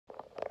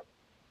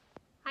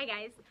Hi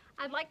guys,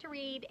 I'd like to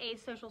read a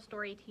social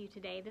story to you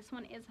today. This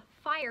one is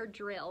Fire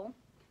Drill.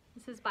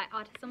 This is by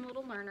Autism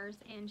Little Learners,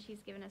 and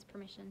she's given us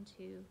permission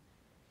to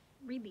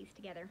read these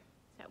together.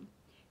 So,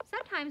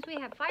 sometimes we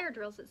have fire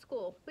drills at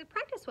school. We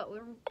practice what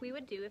we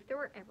would do if there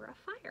were ever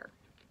a fire.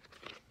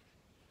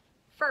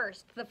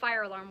 First, the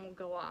fire alarm will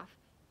go off.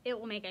 It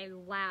will make a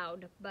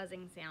loud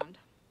buzzing sound.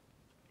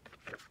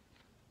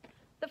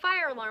 The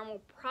fire alarm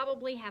will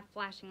probably have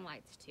flashing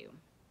lights too.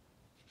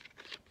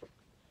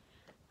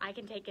 I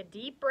can take a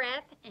deep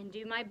breath and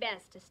do my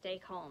best to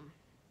stay calm.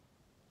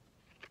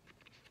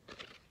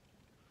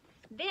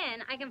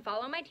 Then I can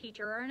follow my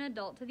teacher or an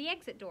adult to the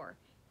exit door.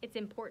 It's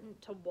important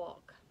to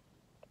walk.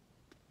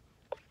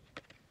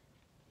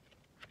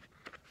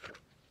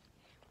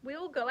 We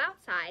will go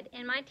outside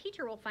and my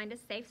teacher will find a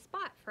safe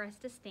spot for us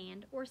to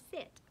stand or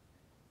sit.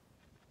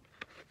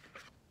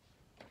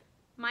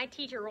 My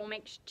teacher will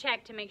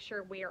check to make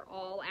sure we are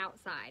all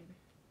outside.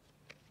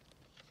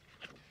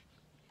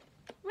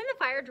 When the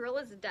fire drill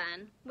is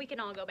done, we can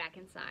all go back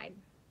inside.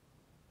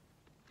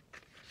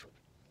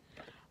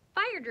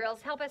 Fire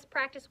drills help us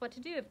practice what to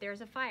do if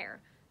there's a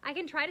fire. I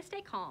can try to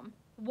stay calm,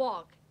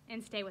 walk,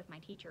 and stay with my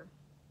teacher.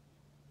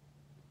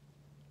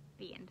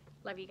 The end.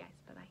 Love you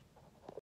guys. Bye-bye.